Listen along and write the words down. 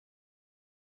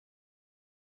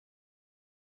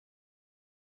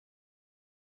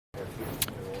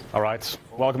All right,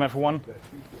 welcome everyone.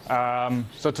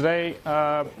 So today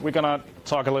we're gonna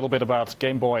talk a little bit about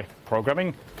Game Boy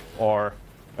programming, or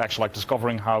actually like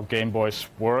discovering how Game Boys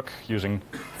work using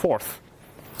Forth.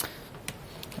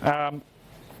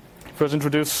 First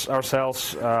introduce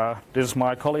ourselves. This is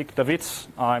my colleague David.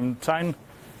 I'm Tijn.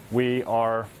 We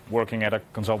are working at a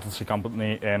consultancy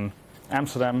company in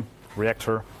Amsterdam,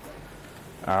 Reactor.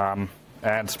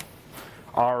 And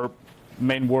our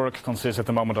main work consists at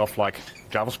the moment of like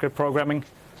JavaScript programming,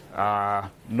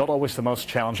 not always the most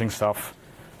challenging stuff.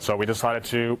 So we decided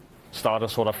to start a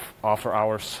sort of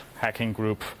after-hours hacking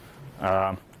group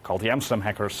called the Amsterdam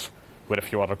Hackers with a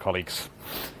few other colleagues.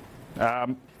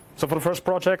 So for the first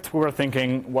project, we were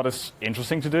thinking what is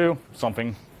interesting to do,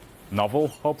 something novel,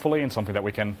 hopefully, and something that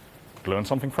we can learn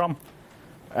something from.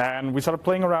 And we started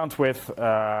playing around with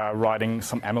writing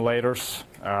some emulators.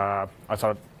 I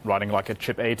started writing like a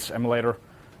Chip 8 emulator,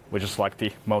 which is like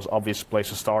the most obvious place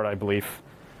to start, I believe.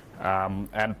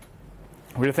 And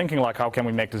we were thinking like, how can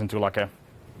we make this into like a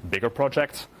bigger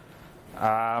project?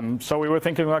 So we were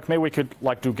thinking like maybe we could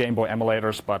like do Game Boy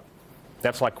emulators, but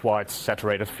that's like quite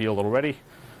saturated field already.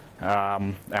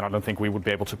 And I don't think we would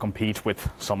be able to compete with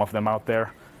some of them out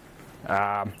there.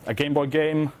 A Game Boy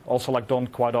game, also like done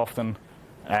quite often.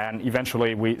 And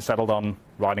eventually we settled on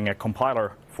writing a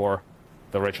compiler for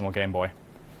the original Game Boy.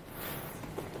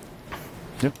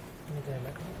 Yep.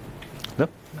 Yep.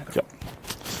 Yep.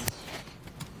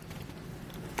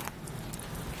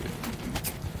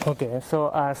 Okay, so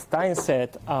as Tijn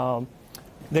said,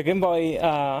 the Game Boy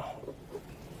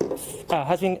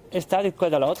has been studied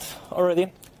quite a lot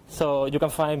already. So you can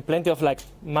find plenty of like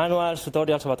manuals,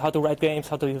 tutorials about how to write games,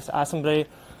 how to use assembly,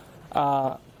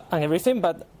 and everything.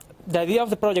 But the idea of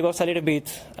the project was a little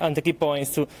bit, and the key points,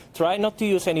 to try not to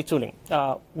use any tooling.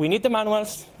 We need the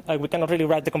manuals. We cannot really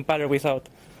write the compiler without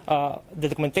the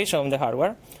documentation on the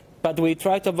hardware. But we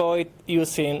try to avoid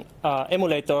using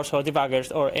emulators or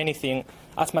debuggers or anything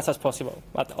as much as possible.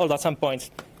 But although at some points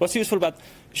it was useful, but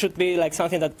should be like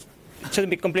something that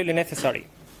shouldn't be completely necessary.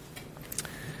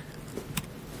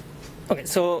 Okay,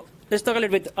 so let's talk a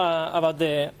little bit about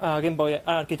the Game Boy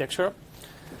architecture.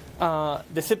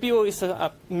 The CPU is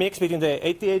a mix between the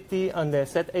 8080 and the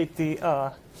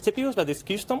Z80 CPUs, but it's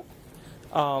custom.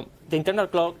 The internal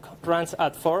clock runs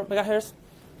at 4 MHz,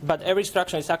 but every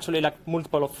instruction is actually like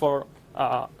multiple of 4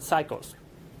 cycles.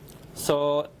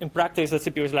 So in practice, the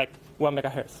CPU is like 1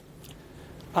 MHz.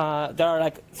 There are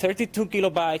like 32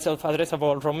 kilobytes of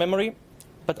addressable ROM memory,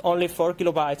 but only 4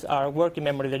 kilobytes are working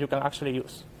memory that you can actually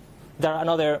use. There are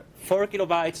another 4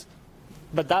 kilobytes,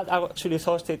 but that actually is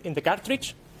hosted in the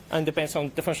cartridge, and depends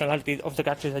on the functionality of the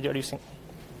cartridge that you're using.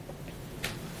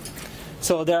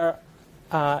 So there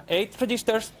are 8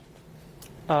 registers,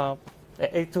 A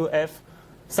to F.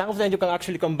 Some of them you can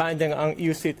actually combine them and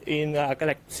use it in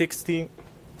like 16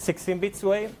 bits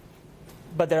way,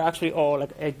 but they're actually all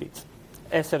like 8 bits,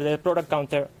 except the product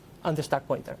counter and the stack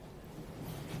pointer.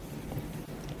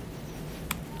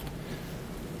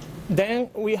 Then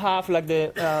we have like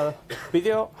the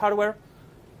video hardware.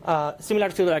 Similar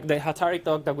to like the Atari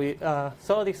talk that we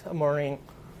saw this morning,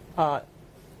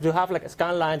 you have like a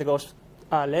scan line that goes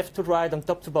left to right and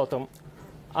top to bottom.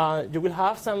 You will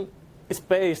have some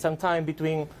space, some time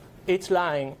between each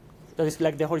line that is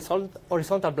like the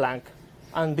horizontal blank,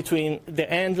 and between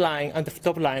the end line and the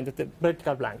top line, the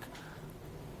vertical blank.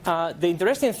 The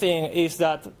interesting thing is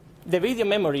that the video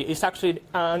memory is actually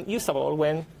unusable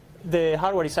when the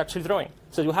hardware is actually drawing.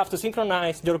 So you have to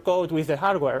synchronize your code with the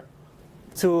hardware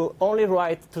to only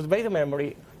write to the video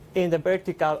memory in the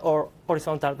vertical or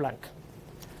horizontal blank.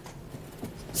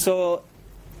 So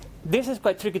this is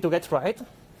quite tricky to get right.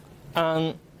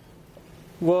 And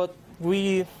what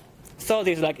we thought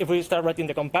is like if we start writing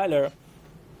the compiler,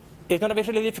 it's going to be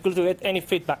really difficult to get any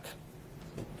feedback.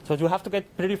 So you have to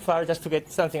get pretty far just to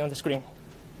get something on the screen.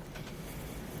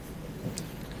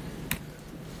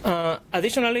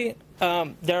 Additionally,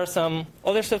 there are some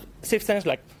other systems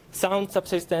like sound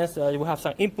subsystems. You have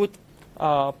some input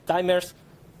timers,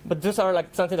 but those are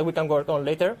like something that we can work on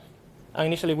later. And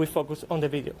initially, we focus on the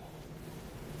video.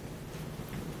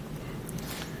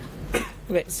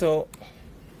 Okay, so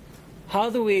how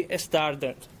do we start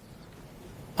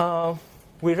that?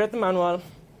 We read the manual,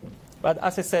 but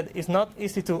as I said, it's not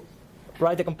easy to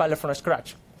write the compiler from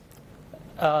scratch.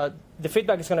 The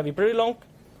feedback is going to be pretty long.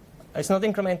 It's not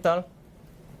incremental.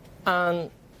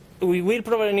 And we will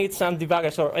probably need some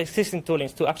debuggers or existing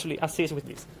toolings to actually assist with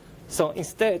this. So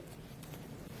instead,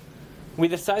 we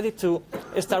decided to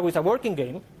start with a working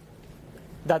game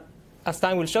that, as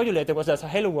Tijn will show you later, was just a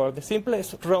Hello World, the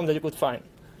simplest ROM that you could find.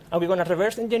 And we're going to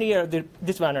reverse engineer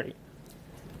this binary.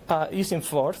 using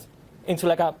Forth into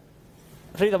like a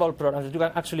readable program that you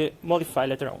can actually modify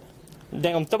later on.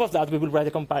 Then on top of that, we will write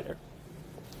a compiler.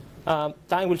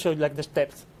 Tijn will show you like the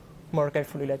steps more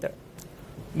carefully later.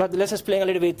 But let's explain a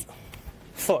little bit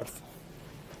Forth.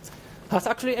 Has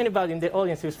actually anybody in the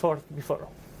audience used Forth before?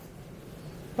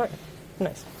 Right,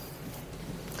 nice.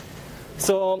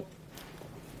 So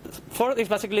Forth is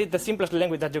basically the simplest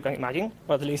language that you can imagine,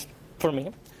 or at least for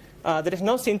me. There is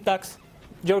no syntax.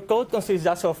 Your code consists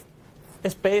just of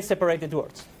space-separated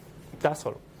words. That's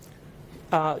all.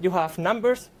 You have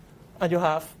numbers, and you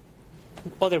have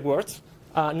other words.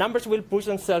 Numbers will push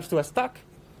themselves to a stack,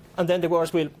 and then the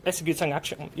words will execute some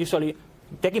action, usually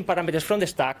taking parameters from the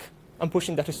stack and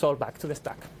pushing the result back to the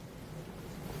stack.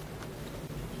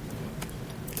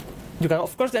 You can,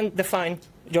 of course, then define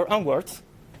your own words.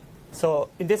 So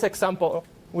in this example,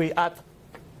 we add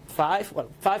 5. Well,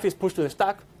 5 is pushed to the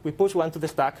stack. We push 1 to the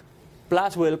stack.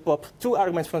 Plus will pop 2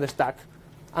 arguments from the stack.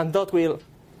 And dot will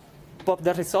pop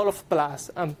the result of plus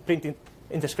and print it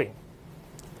in the screen.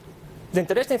 The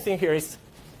interesting thing here is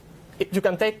you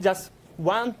can take just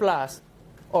 1 plus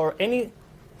or any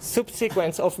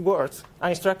subsequence of words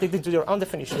and extract it into your own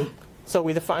definition. So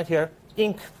we define here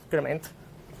increment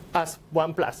as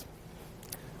 1 plus.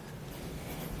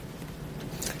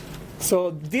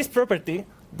 So this property,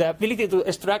 the ability to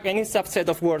extract any subset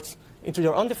of words into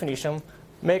your own definition,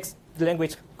 makes the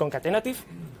language concatenative.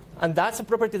 And that's a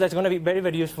property that's going to be very,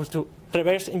 very useful to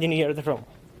reverse engineer the ROM,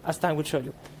 as Tijn will show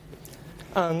you.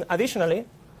 And additionally,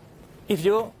 if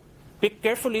you pick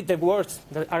carefully the words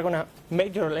that are going to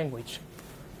make your language,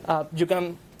 you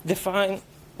can define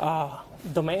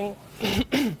domain.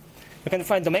 You can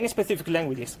define domain-specific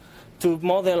languages to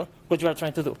model what you are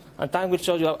trying to do. And Tijn will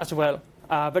show you as well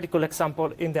a very cool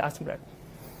example in the assembler.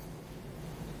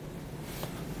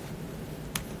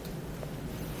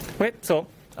 Great. So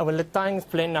I will let Tijn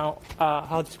explain now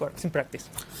how this works in practice.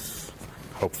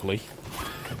 Hopefully.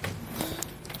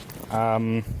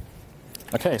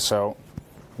 Okay, so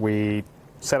we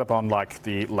set up on like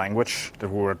the language that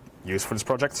we would use for this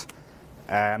project,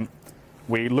 and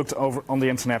we looked over on the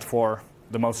internet for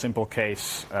the most simple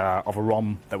case of a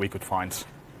ROM that we could find.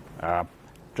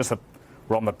 Just a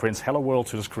ROM that prints hello world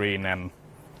to the screen and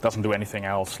doesn't do anything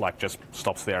else, like just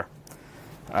stops there.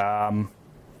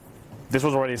 This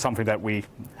was already something that we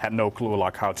had no clue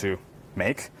like how to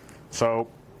make. So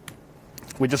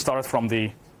we just started from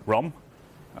the ROM.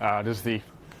 This is the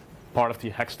part of the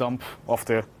hex dump of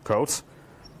the code.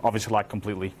 Obviously like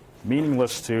completely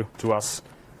meaningless to us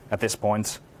at this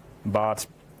point. But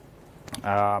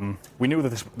we knew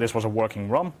that this was a working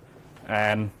ROM,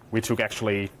 and we took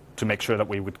actually to make sure that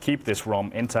we would keep this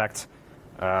ROM intact.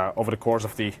 Over the course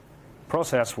of the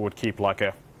process, we would keep like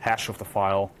a hash of the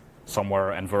file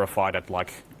somewhere and verify that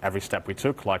like every step we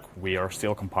took, like we are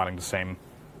still compiling the same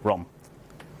ROM.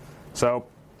 So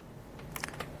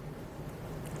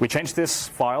we changed this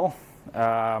file,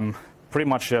 pretty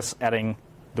much just adding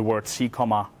the word C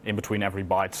comma in between every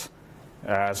byte.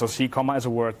 So C comma is a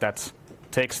word that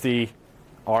takes the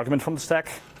argument from the stack,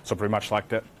 so pretty much like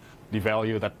the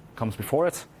value that comes before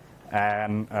it,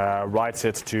 and writes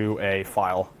it to a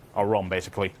file, a ROM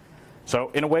basically.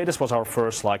 So in a way, this was our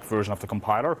first like version of the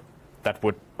compiler that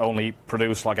would only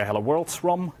produce like a hello world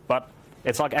ROM, but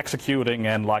it's like executing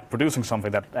and like producing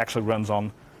something that actually runs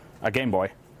on a Game Boy.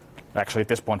 Actually, at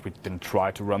this point, we didn't try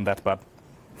to run that, but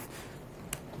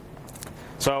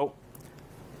so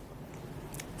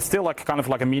still like kind of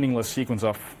like a meaningless sequence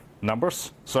of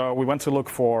numbers. So we went to look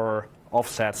for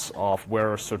offsets of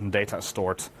where certain data is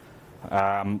stored.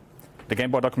 The Game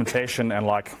Boy documentation and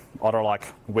like other like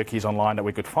wikis online that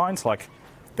we could find, like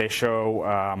they show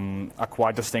a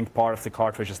quite distinct part of the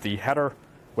cartridge is the header,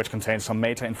 which contains some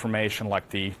meta information like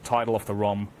the title of the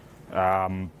ROM,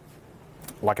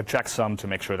 like a checksum to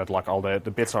make sure that like all the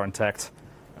bits are intact,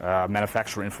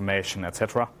 manufacturer information,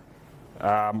 etc.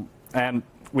 And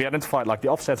we identified like the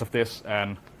offsets of this,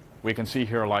 and we can see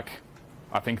here like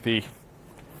I think the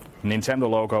Nintendo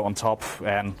logo on top,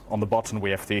 and on the bottom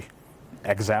we have the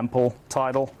example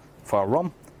title for our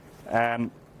ROM,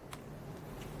 and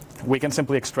we can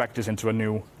simply extract this into a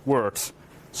new word.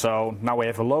 So now we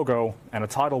have a logo and a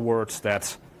title word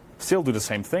that still do the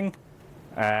same thing,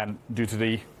 and due to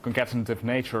the concatenative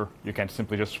nature, you can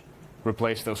simply just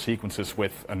replace those sequences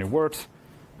with a new word,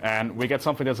 and we get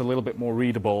something that's a little bit more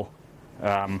readable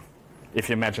if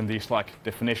you imagine these like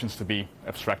definitions to be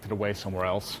abstracted away somewhere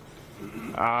else.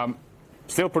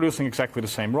 Still producing exactly the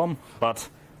same ROM, but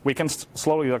we can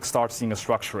slowly like start seeing a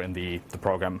structure in the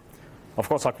program. Of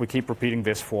course, like we keep repeating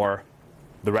this for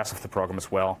the rest of the program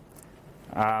as well.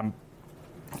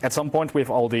 At some point, we have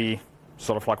all the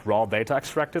sort of like raw data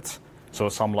extracted. So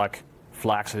some like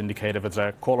flags that indicate if it's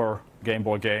a color Game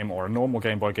Boy game or a normal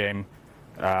Game Boy game,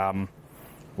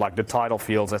 like the title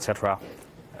fields, etc.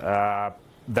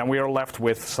 Then we are left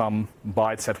with some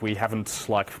bytes that we haven't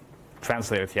like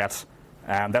translated yet,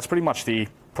 and that's pretty much the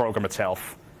program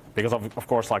itself. Because of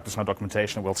course, like there's no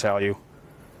documentation that will tell you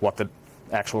what the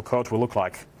actual code will look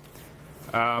like.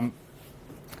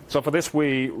 So for this,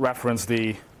 we reference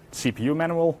the CPU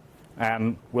manual,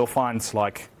 and we'll find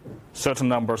like certain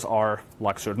numbers are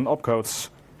like certain opcodes.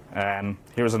 And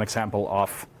here's an example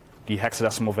of the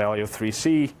hexadecimal value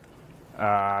 3C,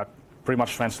 pretty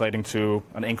much translating to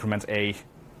an increment A,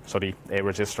 so the A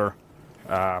register,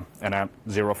 and a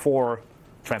 04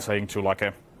 translating to like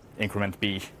a increment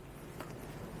B.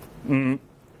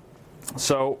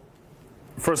 So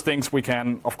first things, we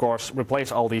can of course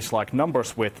replace all these like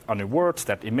numbers with a new word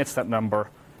that emits that number,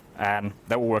 and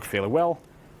that will work fairly well.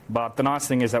 But the nice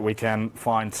thing is that we can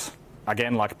find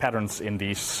again like patterns in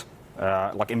these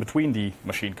like in between the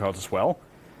machine codes as well.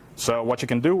 So what you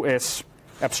can do is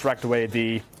abstract away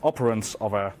the operands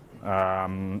of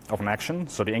an action.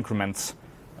 So the increments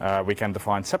we can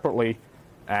define separately,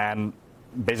 and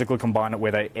basically combine it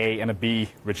with a A and a B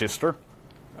register,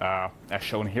 as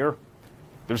shown here.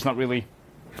 There's not really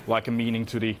like a meaning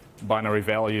to the binary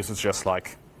values. It's just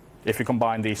like if you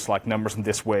combine these like numbers in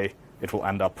this way, it will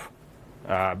end up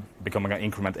becoming an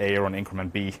increment A or an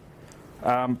increment B.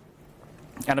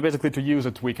 And basically to use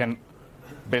it, we can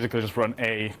basically just run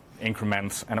A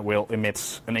increment, and it will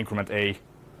emit an increment A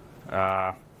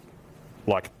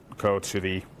like code to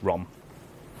the ROM.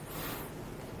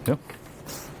 Yeah.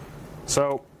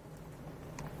 So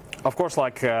of course,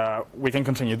 like we can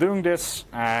continue doing this,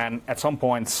 and at some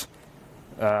point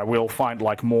we'll find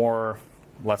like more,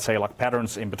 let's say, like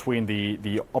patterns in between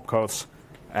the opcodes,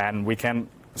 and we can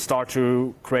start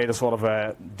to create a sort of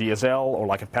a DSL or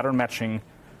like a pattern matching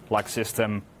like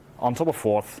system on top of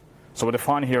Forth. So we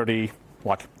define here the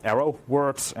like arrow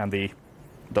words and the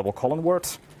double colon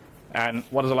words, and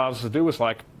what it allows us to do is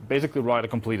like basically write a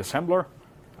complete assembler.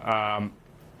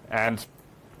 And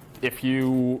if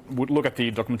you would look at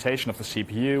the documentation of the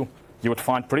CPU, you would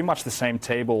find pretty much the same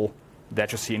table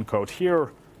that you see in code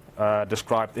here,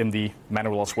 described in the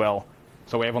manual as well.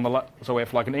 So we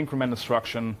have like an increment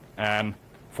instruction, and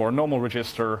for a normal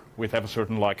register, we have a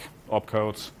certain like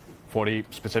opcodes. For the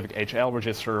specific HL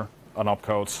register, an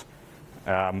opcodes,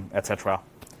 etc.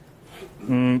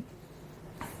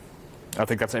 I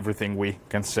think that's everything we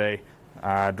can say.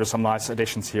 There's some nice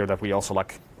additions here that we also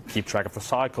like keep track of the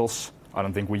cycles. I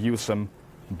don't think we use them,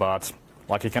 but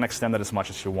like you can extend it as much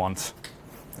as you want,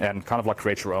 and kind of like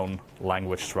create your own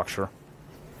language structure.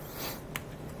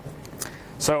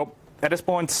 So at this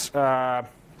point,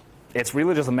 it's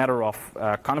really just a matter of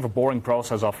kind of a boring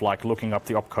process of like looking up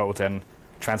the opcode and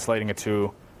translating it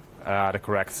to the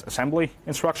correct assembly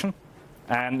instruction,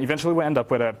 and eventually we end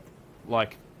up with a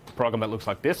like program that looks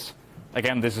like this.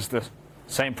 Again, this is the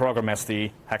same program as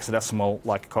the hexadecimal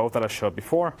like code that I showed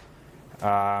before,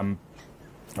 or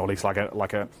at least like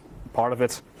a part of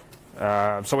it.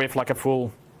 So we have like a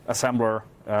full assembler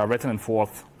written in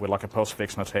Forth with like a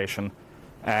postfix notation,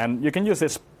 and you can use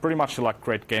this pretty much to like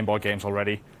create Game Boy games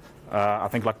already. I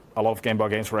think like a lot of Game Boy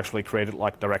games were actually created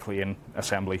like directly in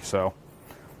assembly. So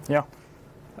yeah,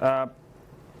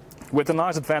 with the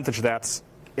nice advantage that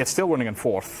it's still running in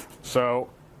Forth. So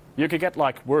you could get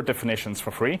like word definitions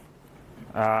for free.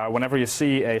 Whenever you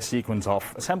see a sequence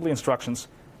of assembly instructions,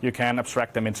 you can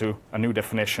abstract them into a new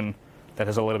definition that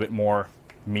has a little bit more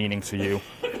meaning to you.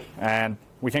 And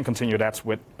we can continue that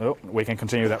with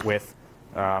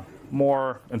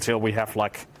more until we have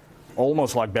like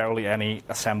almost like barely any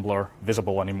assembler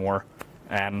visible anymore,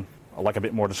 and like a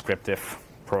bit more descriptive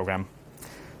program.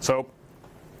 So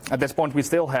at this point, we're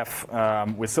still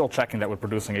checking that we're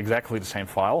producing exactly the same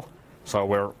file. So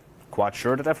we're quite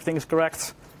sure that everything is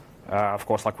correct. Of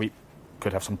course, like we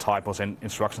could have some typos in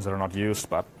instructions that are not used,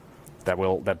 but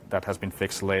that has been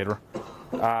fixed later.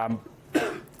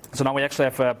 So now we actually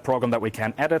have a program that we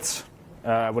can edit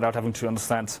without having to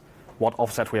understand what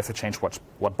offset we have to change what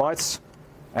bytes,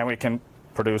 and we can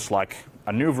produce like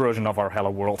a new version of our Hello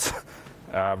World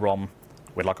ROM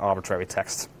with like arbitrary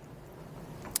text.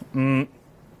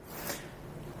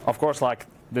 Of course, like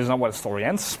this is not where the story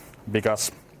ends,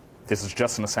 because this is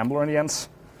just an assembler in the end.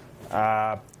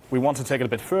 We want to take it a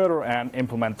bit further and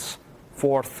implement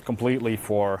Forth completely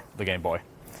for the Game Boy.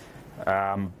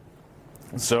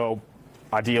 So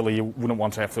ideally, you wouldn't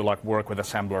want to have to like work with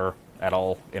assembler at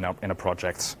all in a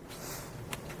project.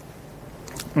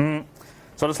 So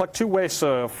there's like two ways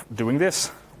of doing this.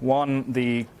 One,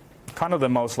 the kind of the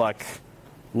most like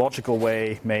logical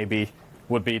way maybe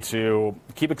would be to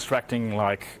keep extracting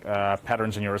like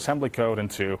patterns in your assembly code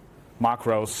into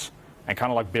macros and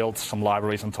kind of like build some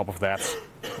libraries on top of that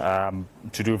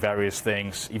to do various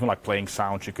things. Even like playing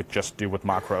sound, you could just do with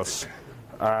macros.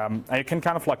 And you can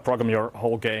kind of like program your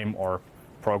whole game or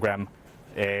program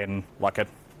in like a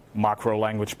macro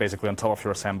language basically on top of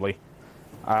your assembly.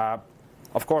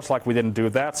 Of course, like we didn't do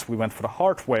that. We went for the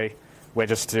hard way,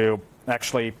 which is to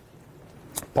actually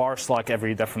parse like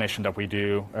every definition that we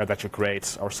do, that you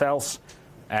create ourselves,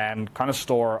 and kind of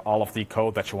store all of the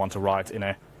code that you want to write in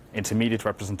an intermediate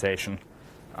representation.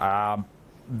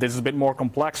 This is a bit more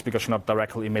complex because you're not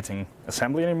directly emitting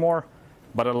assembly anymore,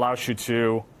 but it allows you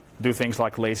to do things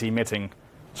like lazy emitting.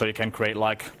 So you can create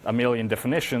like a million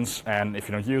definitions, and if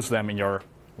you don't use them in your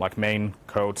like main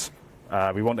code,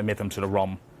 we won't emit them to the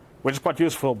ROM, which is quite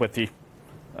useful with the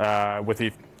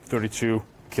 32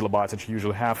 kilobytes that you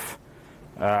usually have.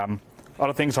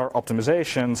 Other things are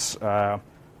optimizations.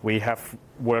 We have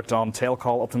worked on tail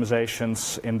call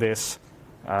optimizations in this.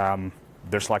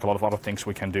 There's like a lot of other things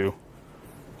we can do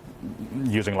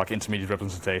using like intermediate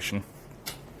representation.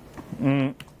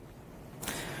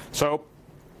 So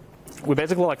we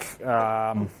basically like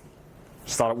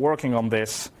started working on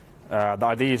this. The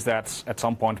idea is that at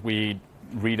some point we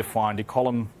redefine the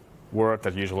column word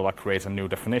that usually like creates a new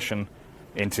definition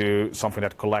into something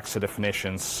that collects the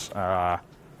definitions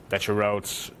that you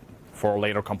wrote for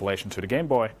later compilation to the Game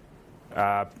Boy.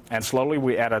 And slowly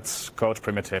we added code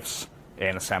primitives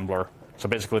in assembler. So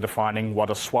basically defining what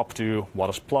does swap do, what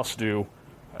does plus do,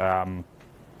 and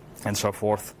so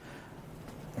forth.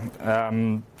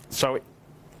 So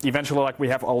eventually, like we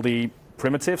have all the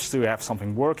primitives to have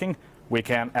something working. We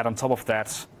can add on top of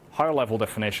that higher level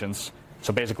definitions.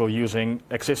 So basically using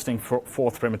existing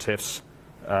fourth primitives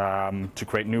to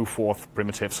create new fourth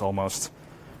primitives almost.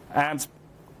 And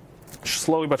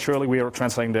slowly but surely we are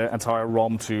translating the entire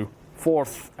ROM to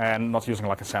fourth and not using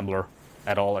like assembler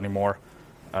at all anymore,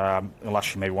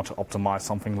 unless you maybe want to optimize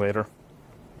something later.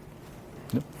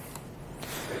 Yep.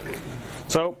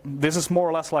 So this is more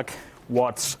or less like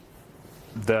what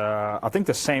I think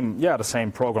the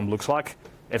same program looks like.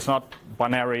 It's not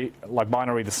binary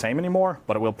the same anymore,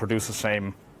 but it will produce the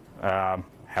same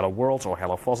hello world or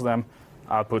hello FOSDEM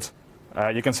output.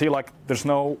 You can see like there's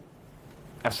no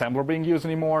assembler being used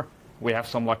anymore. We have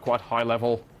some like quite high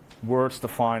level words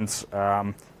defined.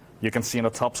 You can see in the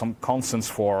top some constants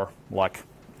for like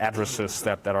addresses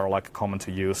that are like common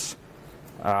to use.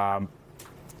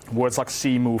 Words like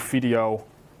see, move, video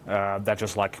that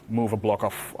just like move a block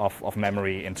of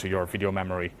memory into your video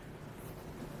memory.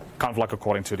 Kind of like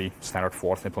according to the standard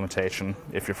Forth implementation,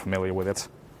 if you're familiar with it.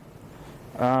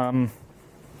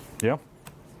 Yeah.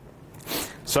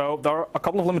 So there are a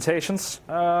couple of limitations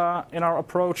in our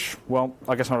approach. Well,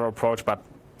 I guess not our approach, but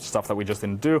stuff that we just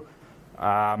didn't do.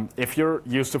 If you're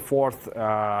used to Forth,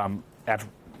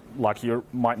 you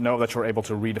might know that you're able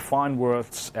to redefine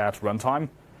words at runtime.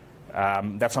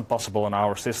 That's not possible in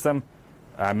our system,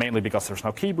 mainly because there's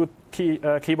no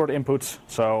keyboard input.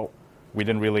 So we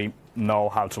didn't really know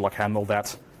how to like handle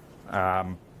that.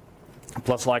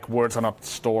 Plus, like words are not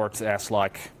stored as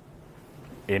like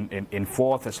in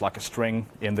Forth as like a string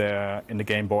in the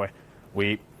Game Boy.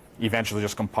 We eventually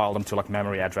just compile them to like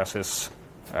memory addresses.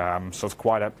 So it's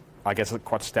quite a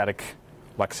quite static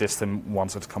like system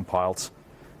once it's compiled.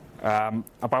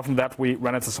 Apart from that, we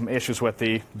ran into some issues with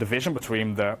the division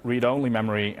between the read-only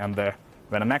memory and the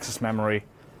random access memory.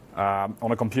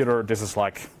 On a computer, this is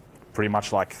like pretty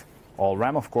much like all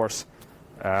RAM, of course.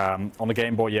 On the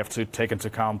Game Boy, you have to take into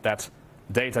account that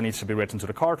data needs to be written to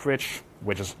the cartridge,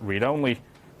 which is read-only.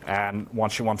 And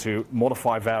once you want to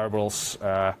modify variables,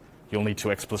 you'll need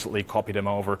to explicitly copy them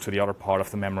over to the other part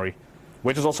of the memory,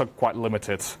 which is also quite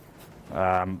limited.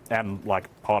 And like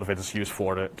part of it is used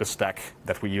for the stack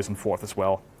that we use in Forth as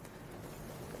well.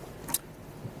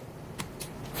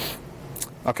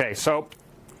 Okay, so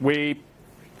we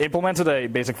implemented a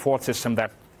basic Forth system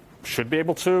that should be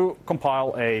able to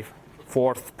compile a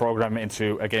Forth program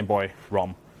into a Game Boy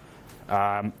ROM.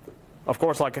 Of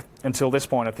course, like until this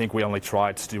point, I think we only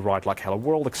tried to write like Hello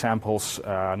World examples,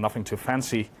 nothing too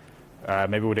fancy.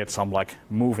 Maybe we did some like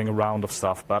moving around of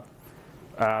stuff, but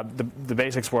the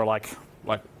basics were like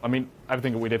I mean,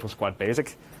 everything that we did was quite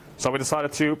basic. So we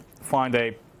decided to find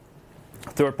a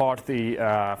third-party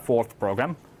Forth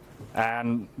program,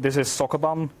 and this is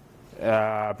Sokoban.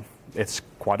 It's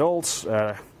quite old.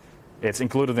 It's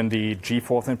included in the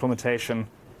GBForth implementation,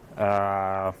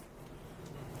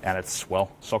 and it's,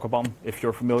 well, Sokoban, if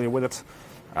you're familiar with it.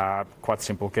 Quite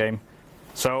simple game.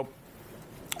 So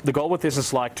the goal with this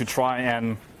is like to try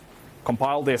and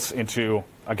compile this into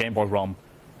a Game Boy ROM.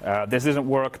 This didn't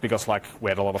work because like we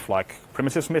had a lot of like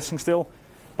primitives missing still.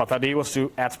 But the idea was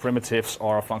to add primitives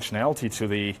or functionality to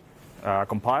the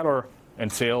compiler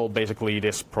until basically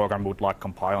this program would like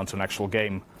compile into an actual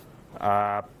game.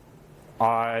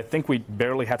 I think we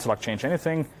barely had to like change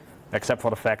anything, except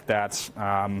for the fact that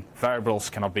variables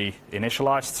cannot be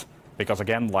initialized because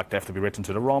again, like they have to be written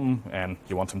to the ROM, and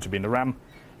you want them to be in the RAM.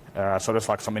 So there's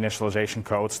like some initialization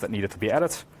codes that needed to be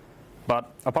added. But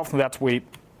apart from that, we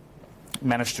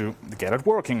managed to get it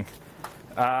working.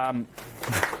 I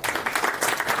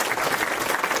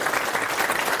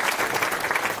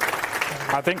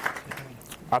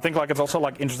think like it's also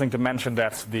like interesting to mention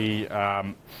that the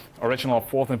original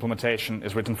FOSDEM implementation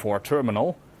is written for a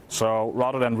terminal. So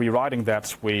rather than rewriting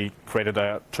that, we created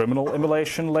a terminal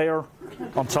emulation layer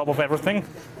on top of everything.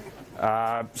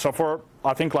 So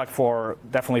I think like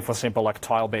definitely for simple like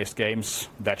tile-based games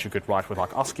that you could write with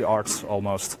like ASCII art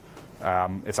almost,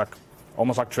 it's like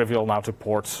almost like trivial now to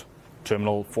port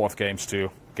terminal FOSDEM games to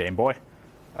Game Boy.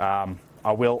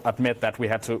 I will admit that we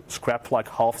had to scrap like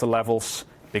half the levels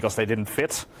because they didn't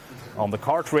fit on the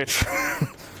cartridge.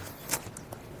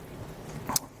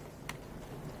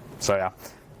 So yeah.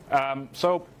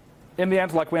 So in the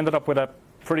end, like we ended up with a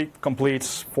pretty complete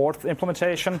FOSDEM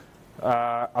implementation.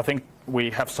 I think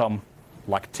we have some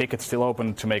like tickets still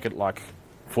open to make it like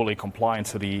fully compliant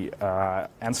to the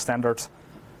end standard.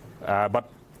 But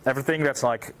everything that's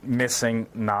like missing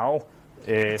now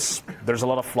is there's a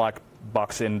lot of like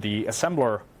bugs in the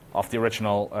assembler of the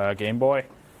original Game Boy.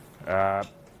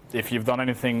 If you've done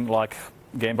anything like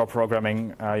Game Boy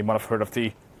programming, you might have heard of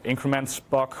the increment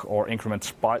bug or increment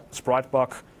sprite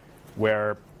bug,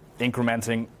 where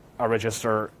incrementing a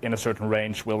register in a certain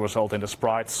range will result in the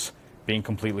sprites being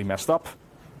completely messed up.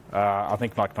 I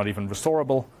think like not even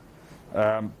restorable.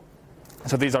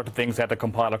 So these are the things that the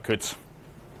compiler could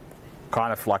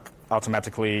kind of like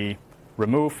automatically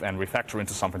remove and refactor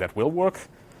into something that will work.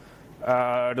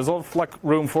 There's a lot of like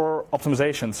room for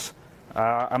optimizations.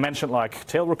 I mentioned like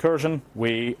tail recursion.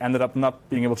 We ended up not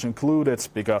being able to include it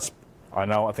because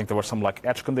I think there were some like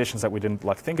edge conditions that we didn't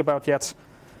like think about yet.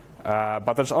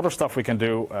 But there's other stuff we can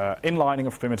do. Inlining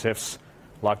of primitives.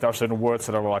 Like there are certain words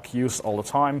that are like used all the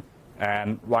time,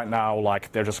 and right now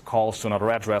like they're just calls to another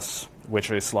address,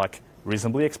 which is like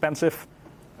reasonably expensive.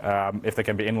 If they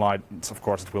can be inlined, of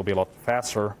course it will be a lot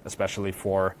faster, especially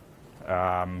for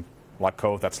like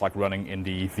code that's like running in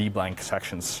the vblank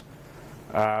sections.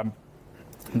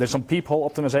 There's some peephole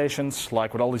optimizations.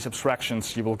 Like with all these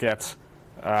abstractions, you will get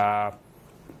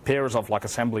pairs of like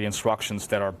assembly instructions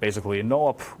that are basically a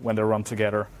no-op when they're run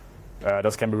together.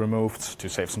 Those can be removed to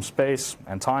save some space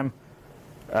and time.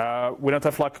 We don't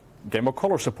have like Game Boy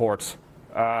Color support.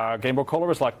 Game Boy Color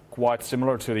is like quite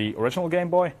similar to the original Game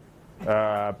Boy.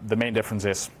 The main difference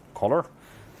is color.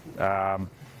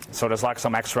 So there's like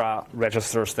some extra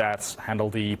registers that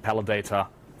handle the palette data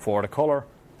for the color,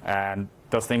 and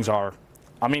those things are,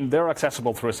 I mean, they're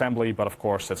accessible through assembly, but of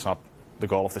course that's not the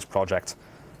goal of this project.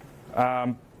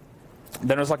 Then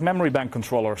there's like memory bank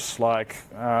controllers. Like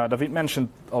David mentioned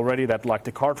already that like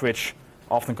the cartridge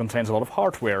often contains a lot of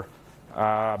hardware.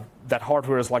 That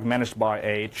hardware is like managed by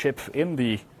a chip in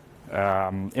the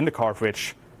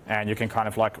cartridge, and you can kind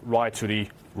of like write to the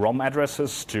ROM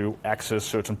addresses to access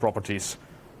certain properties.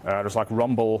 There's like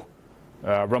rumble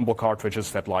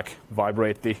cartridges that like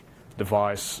vibrate the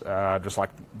device. There's like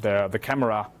the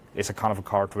camera is a kind of a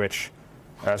cartridge.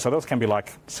 So those can be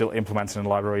like still implemented in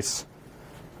libraries.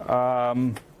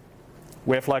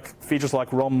 We have like features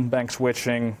like ROM bank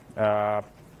switching.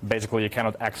 Basically, you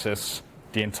cannot access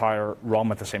the entire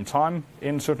ROM at the same time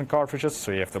in certain cartridges,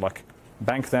 so you have to like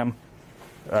bank them.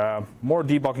 More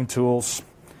debugging tools,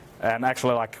 and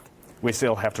actually like we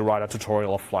still have to write a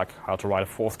tutorial of like how to write a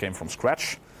FOSDEM game from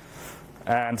scratch.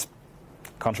 And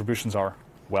contributions are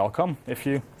welcome if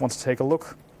you want to take a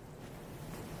look.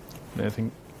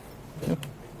 Anything? Yeah.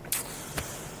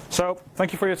 So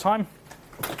thank you for your time.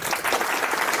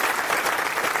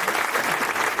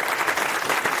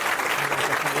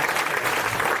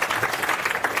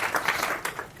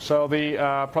 So the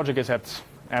project is at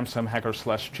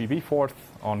amsterdamhackers/GBForth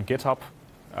on GitHub.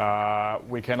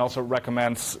 We can also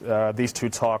recommend these two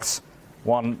talks.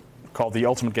 One called the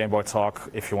Ultimate Game Boy Talk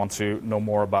if you want to know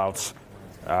more about,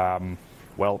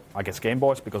 well, I guess Game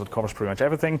Boys, because it covers pretty much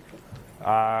everything.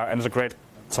 And there's a great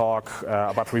talk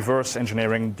about reverse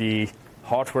engineering the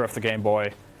hardware of the Game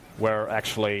Boy, where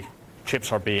actually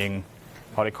chips are being,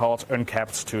 how do you call it,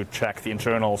 uncapped to check the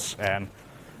internals, and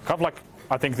kind of like,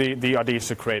 I think the idea is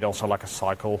to create also like a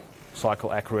cycle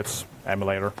accurate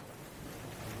emulator.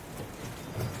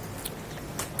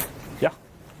 Yeah.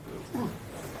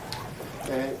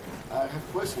 Okay, I have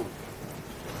a question.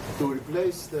 To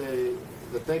replace the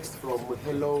text from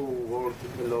hello world to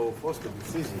hello FOSDEM,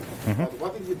 it's easy. But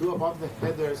what did you do about the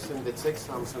headers and the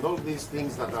checksums and all these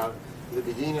things that are the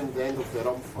beginning and the end of the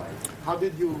ROM file? How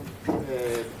did you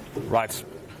Right.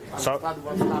 understand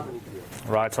what's happening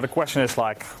here? Right. So the question is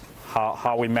like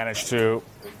how we managed to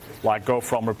like go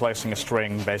from replacing a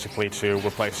string basically to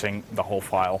replacing the whole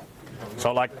file.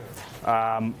 So like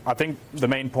I think the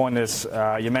main point is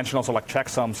you mentioned also like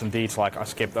checksums. Indeed, like I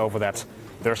skipped over that.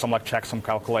 There's some like checksum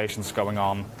calculations going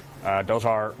on. Those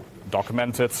are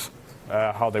documented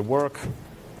how they work.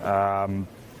 So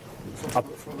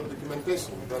for the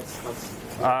documentation, that's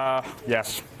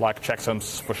Yes, like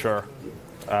checksums for sure.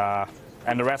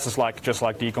 And the rest is like just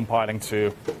like decompiling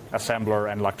to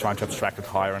assembler and like trying to abstract it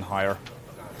higher and higher.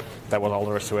 That was all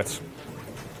there is to it.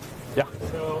 Yeah.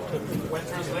 So when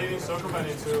translating Sokoban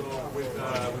into with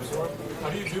Resort, how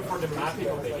do you do for the mapping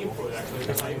of the input actually?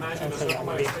 Because I imagine that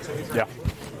Sokoban takes a different Yeah.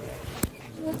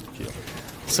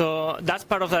 So that's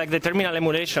part of like the terminal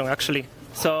emulation actually.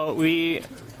 So we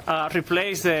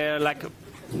replace the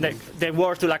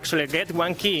word to actually get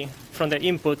one key from the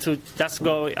input to just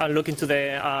go and look into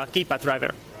the keypad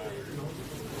driver.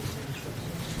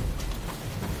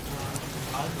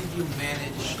 How did you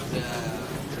manage the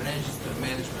register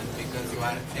management? Because you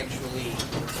are actually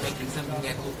making something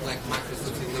that looks like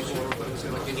micro-substitution,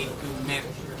 but you need to map.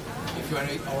 If you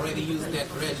are already using that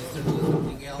register to do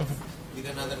something else with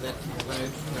another, that's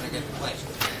going to get flashed.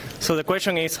 So the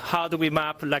question is, how do we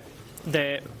map like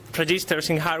the registers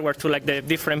in hardware to like the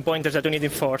different pointers that you need in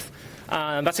Forth?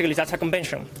 Basically, that's a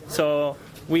convention. So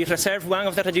we reserve one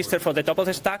of the registers for the top of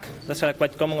the stack. That's a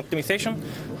quite common optimization.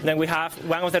 Then we have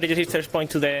one of the registers point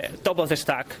to the top of the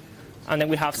stack. And then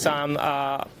we have some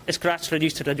scratch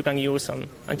register that you can use and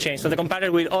change. So the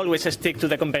compiler will always stick to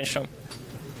the convention.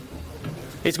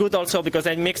 It's good also because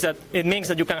it means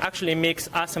that you can actually mix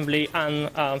assembly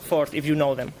and Forth if you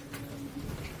know them.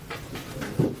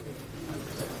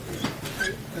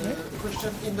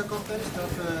 Question: in the context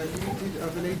of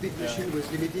an 8-bit machine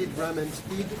with limited RAM and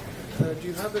speed, do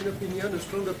you have an opinion, a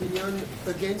strong opinion,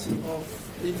 against or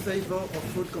in favor of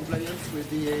full compliance with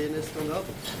the ANS standard?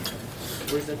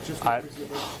 Or is that just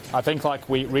I think like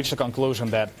we reached a conclusion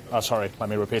that sorry, let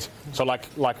me repeat. So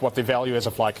like what the value is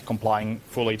of like complying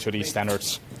fully to these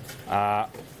standards. I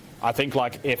think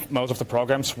like if most of the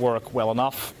programs work well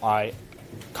enough, I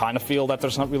kind of feel that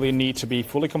there's not really a need to be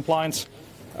fully compliant.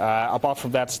 Apart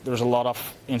from that, there's a lot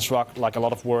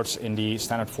of words in the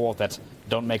standard Forth that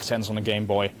don't make sense on a Game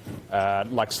Boy,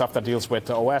 like stuff that deals with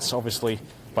the OS, obviously,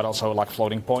 but also like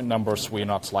floating point numbers. We're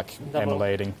not like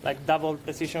emulating. Like double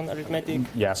precision arithmetic.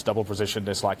 Yes, double precision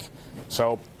is like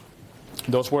so.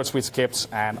 Those words we skipped,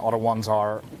 and other ones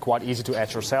are quite easy to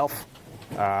add yourself.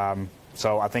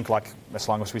 So I think like as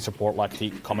long as we support like the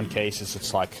common cases,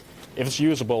 it's like if it's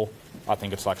usable, I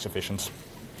think it's like sufficient.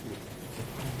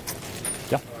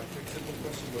 Yeah.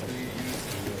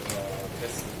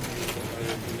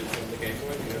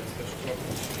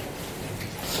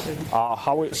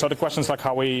 So the question is like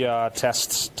how we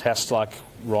test like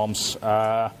ROMs.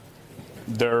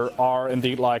 There are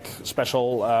indeed like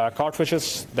special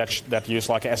cartridges that use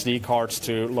like SD cards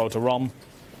to load the ROM.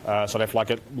 So they have like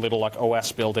a little like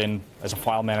OS built in as a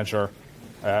file manager,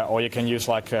 or you can use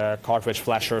like cartridge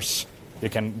flashers. You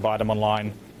can buy them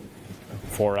online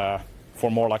for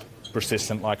more like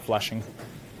persistent like flashing.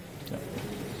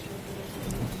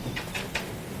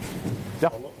 Yeah.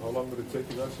 How long did it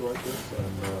take you guys to write this?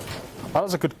 That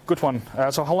was a good one.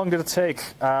 So how long did it take?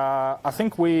 I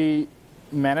think we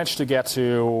managed to get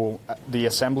to the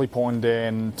assembly point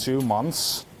in 2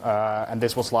 months, and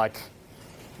this was like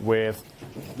with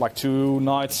like 2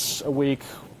 nights a week,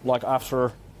 like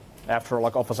after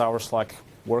like office hours, like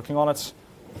working on it.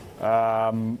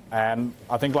 And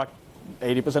I think like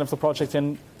 80% of the project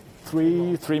in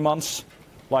three months,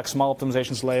 like small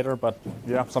optimizations later, but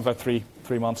yeah, something like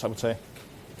three months, I would say.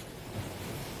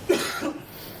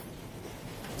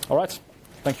 All right.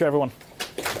 Thank you, everyone.